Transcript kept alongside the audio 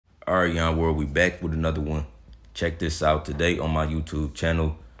All right, Yon World, we back with another one. Check this out. Today on my YouTube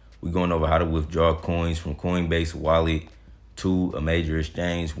channel, we're going over how to withdraw coins from Coinbase wallet to a major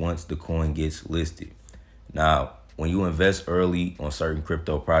exchange once the coin gets listed. Now, when you invest early on certain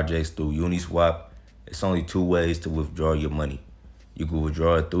crypto projects through Uniswap, it's only two ways to withdraw your money. You can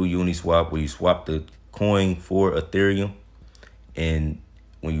withdraw it through Uniswap, where you swap the coin for Ethereum. And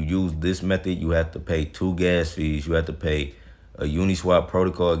when you use this method, you have to pay 2 gas fees. You have to pay a Uniswap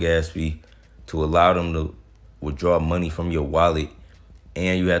protocol gas fee to allow them to withdraw money from your wallet,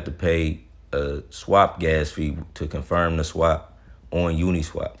 and you have to pay a swap gas fee to confirm the swap on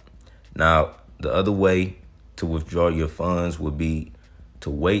Uniswap. Now, the other way to withdraw your funds would be to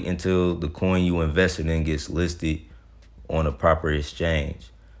wait until the coin you invested in gets listed on a proper exchange.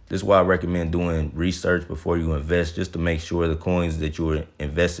 This is why I recommend doing research before you invest, just to make sure the coins that you're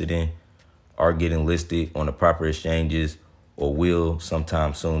invested in are getting listed on the proper exchanges, or will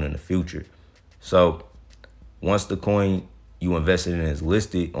sometime soon in the future. So once the coin you invested in is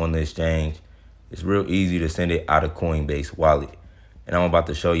listed on the exchange, it's real easy to send it out of Coinbase wallet. And I'm about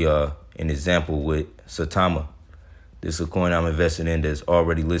to show y'all an example with saitama. This is a coin I'm invested in that's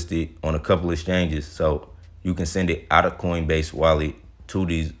already listed on a couple exchanges. So you can send it out of Coinbase wallet to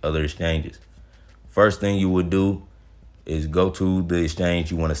these other exchanges. First thing you would do is go to the exchange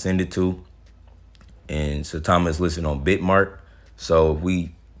you want to send it to. And saitama is listed on Bitmark. So if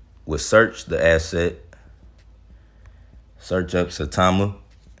we would search the asset, search up saitama,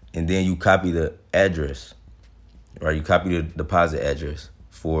 and then you copy the address, right? You copy the deposit address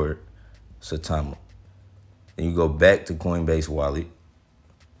for saitama. Then you go back to Coinbase wallet.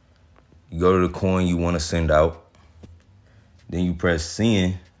 You go to the coin you want to send out. Then you press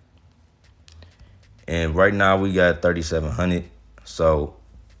send. And right now we got 3,700. So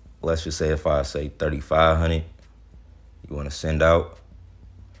let's just say if I say 3,500, you want to send out,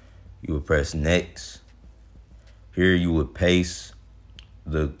 you would press next. Here you would paste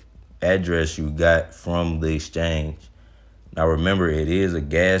the address you got from the exchange. Now remember, it is a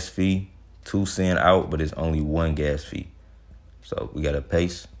gas fee to send out, but it's only 1 gas fee. So we got to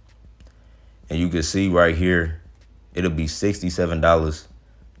paste. And you can see right here, it'll be $67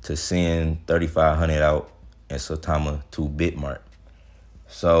 to send 3,500 out in saitama to Bitmark.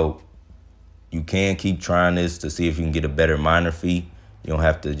 So you can keep trying this to see if you can get a better miner fee. You don't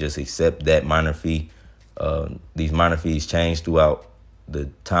have to just accept that miner fee. These miner fees change throughout the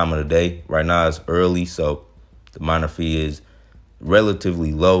time of the day. Right now it's early, so the miner fee is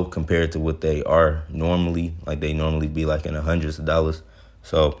relatively low compared to what they are normally. Like they normally be like in the hundreds of dollars.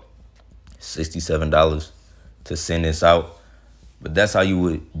 So $67 to send this out. But that's how you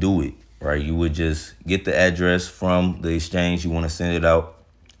would do it, right? You would just get the address from the exchange you want to send it out,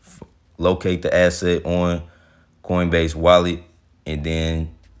 locate the asset on Coinbase wallet, and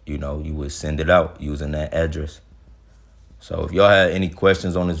then, you would send it out using that address. So if y'all have any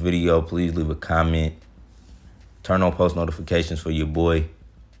questions on this video, please leave a comment. Turn on post notifications for your boy.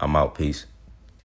 I'm out. Peace.